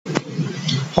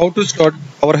How to start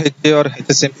our HA or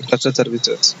HSMP cluster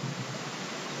services?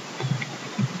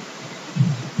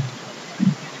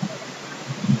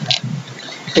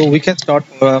 So we can start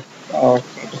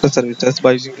cluster services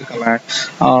by using the command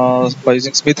by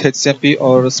using smit HCMP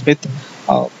or smit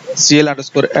cl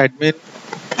underscore admin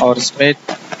or smit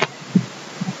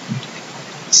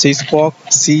cspoc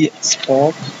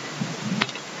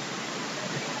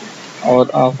or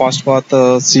fast path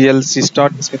cl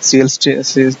cstart smit cl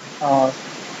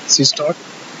cstart.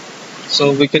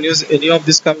 So we can use any of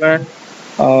this command.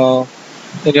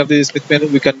 Any of the Smith menu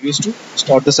we can use to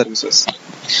start the services.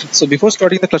 So before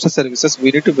starting the cluster services,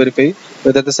 we need to verify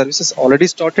whether the service is already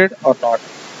started or not.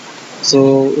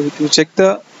 So to check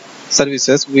the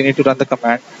services, we need to run the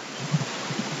command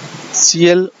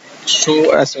cl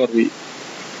show srv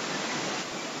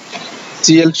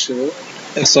cl show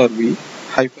srv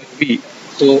hyphen v.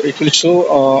 So it will show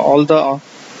all the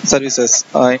services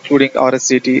including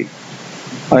RSCT,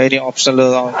 any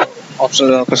optional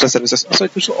cluster services. So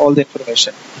it will show all the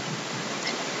information.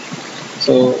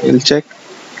 So we'll check.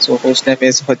 So host name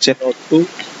is HNO2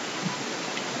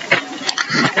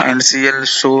 and CL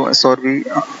show SRV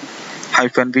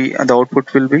hyphen V, and the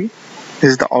output will be,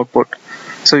 this is the output.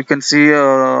 So you can see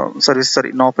services are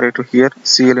in operator here,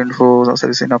 CL info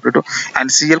service in operator,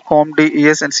 and CL com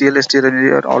DES and CL STR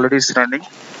are already running.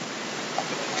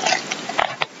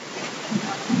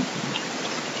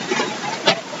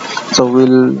 So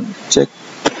we'll check.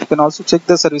 You can also check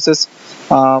the services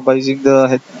by using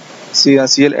the CL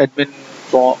admin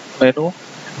menu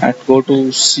and go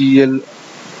to CL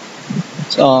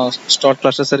start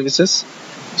cluster services.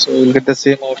 So you'll get the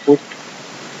same output.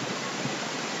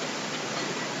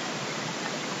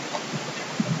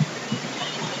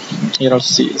 Here are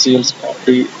CL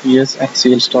ES and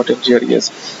CL start MGRES.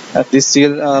 And this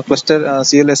CL cluster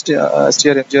CL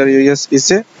STR MGRES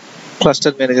is a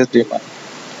cluster manager daemon.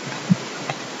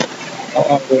 Now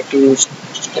I'm going to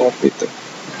start with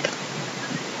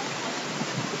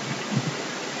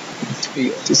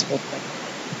this one.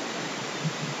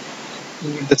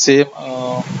 The same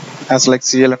as like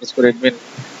CL underscore admin.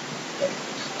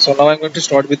 So now I'm going to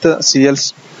start with the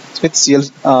with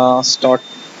CL start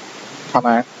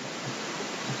command.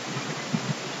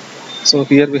 So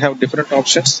here we have different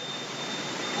options.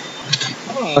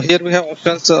 Here we have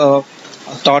options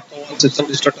start now on system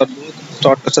restart or both,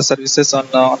 start cluster services on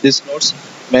these nodes,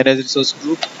 manage resource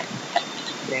group,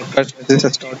 broadcast messages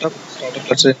at startup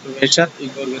cluster information,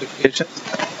 ignore verification,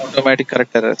 automatic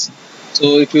correct errors.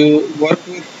 So if you work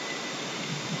with,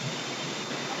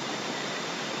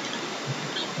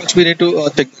 which we need to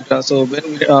check that. So when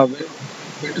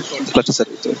to start the cluster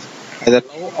services, either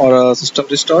now or system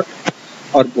restart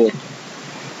or both.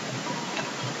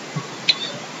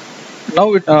 Now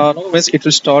now means it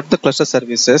will start the cluster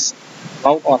services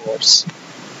now onwards.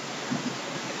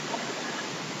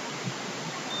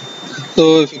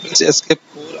 So if you press escape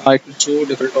 4, it will show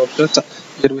different options.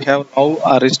 Here we have now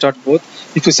restart both.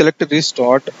 If you select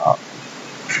restart,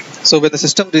 so when the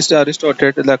system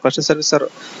restarted, the cluster services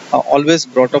are always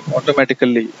brought up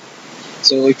automatically.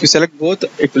 So if you select both,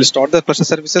 it will start the cluster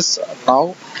services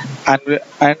now, and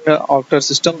after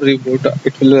system reboot,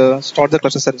 it will start the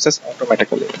cluster services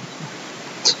automatically.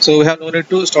 So we have no need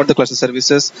to start the cluster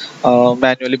services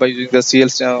manually by using the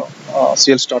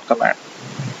CL start command.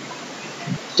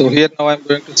 So here now I'm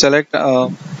going to select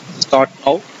start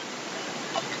now.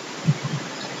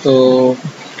 So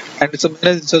and it's a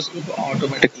manage resource group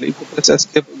automatically. If you press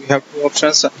escape, we have two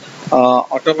options: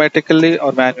 automatically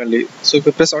or manually. So if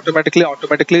you press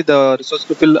automatically the resource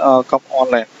group will come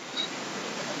online.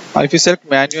 If you select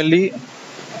manually,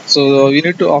 so we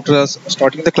need to, after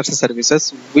starting the cluster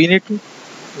services, we need to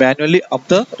manually up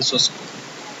the resource group.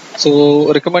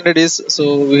 So recommended is,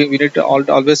 so we need to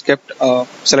always kept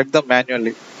select them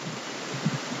manually.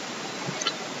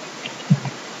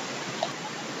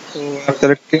 So I'm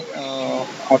selecting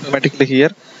automatically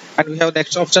here, and we have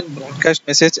next option, broadcast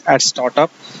message at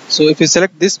startup. So if you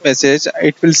select this message,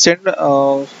 it will send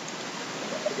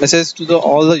message to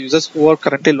all the users who are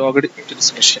currently logged into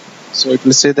this machine. So it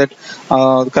will say that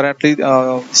currently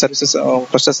services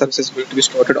cluster services is going to be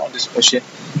started on this machine.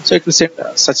 So it will send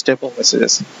such type of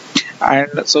messages.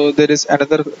 And so there is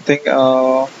another thing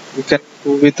we can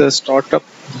do with the startup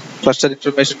cluster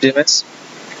information daemons.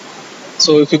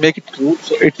 So if you make it true,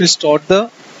 so it will start the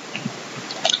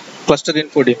cluster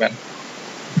info daemon.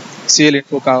 CL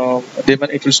info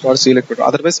daemon, it will start CL info.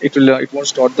 Otherwise, it won't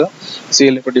start the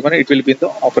CL info daemon. It will be in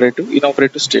the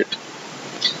inoperative state.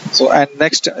 So and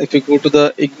next, if you go to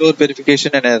the ignore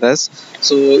verification and errors,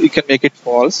 so you can make it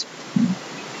false.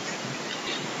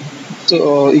 to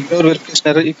ignore verification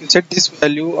error. If you set this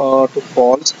value to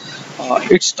false,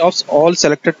 it stops all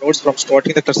selected nodes from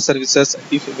starting the cluster services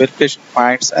if verification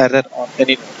finds error on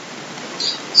any node.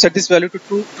 Set this value to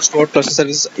true to store cluster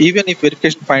services even if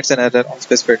verification finds an error on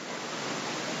specified node.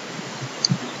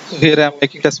 So here I am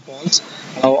making it as false.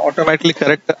 Now automatically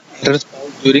correct the errors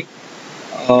found during.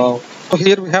 So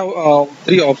here we have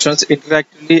three options: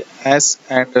 interactively, as,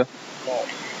 and no.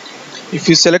 If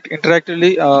you select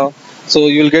interactively, so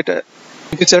you will get.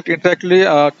 If you select interactively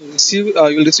to receive,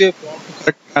 you will receive a prompt to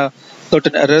correct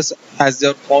certain errors as they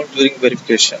are found during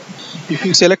verification. If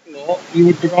you select no,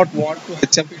 you do not want to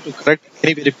HMP to correct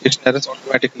any verification errors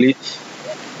automatically.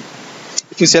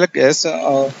 If you select yes,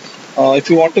 if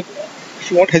you want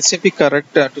HCMP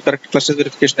correct to correct cluster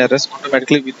verification errors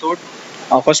automatically without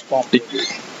first prompting you.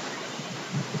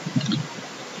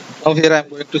 Now here I am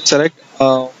going to select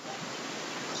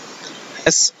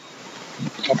S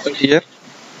option here.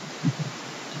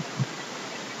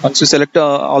 Once you select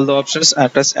all the options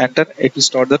and press enter, it will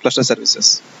start the cluster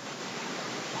services.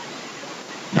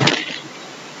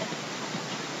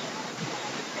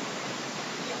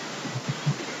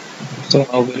 So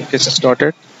now verification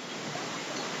started.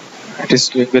 It is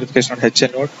doing verification on HA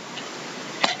node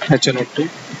 2.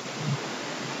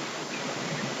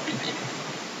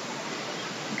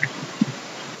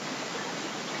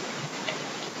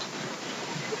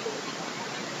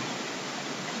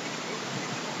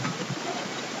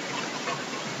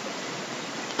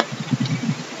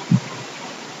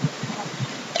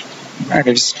 And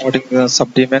it is starting the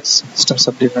subdaemons, system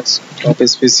subdaemons, top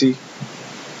SVC,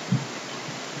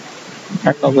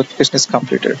 and now verification is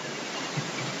completed.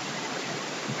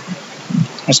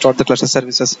 I start the cluster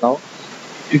services now.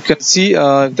 You can see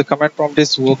if the command prompt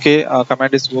is OK,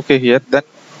 command is OK here, then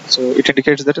so it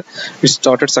indicates that it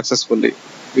started successfully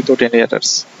without any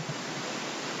errors.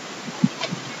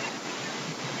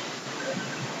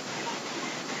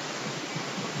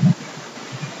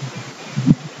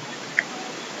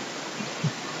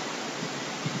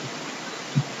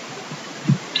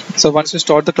 So once you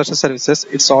start the cluster services,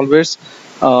 it's always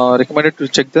recommended to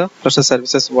check the cluster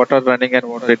services what are running and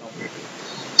what are inoperative.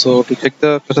 So to check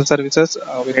the cluster services,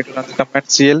 we need to run the command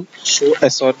cl show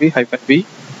srb-v.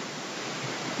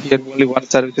 Here only one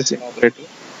service is inoperative,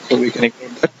 so we can ignore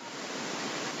that.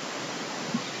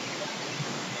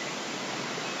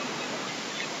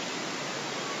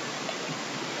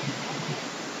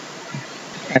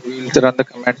 And we will run the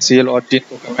command cl or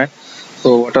info command.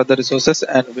 So what are the resources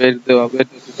and where the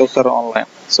resources are online.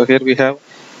 So here we have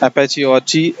Apache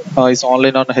Org is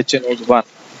online on HA node 1.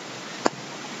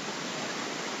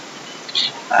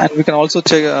 And we can also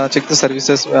check the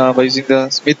services by using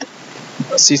the smit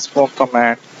cspoc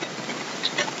command.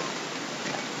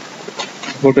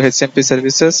 Go to HCMP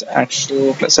services and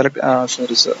select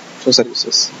show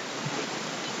services.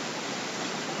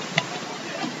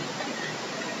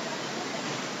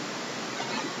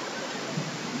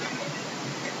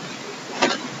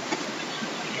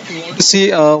 If you want to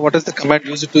see what is the command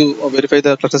used to verify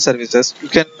the cluster services, you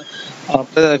can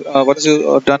once you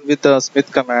are done with the smit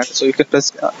command, so you can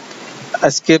press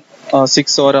escape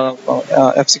 6 or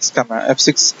F6 command,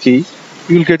 F6 key.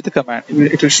 You will get the command.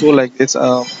 It will show like this.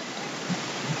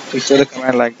 To show the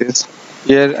command like this.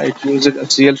 Here it uses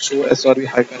cl show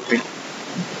srb-v.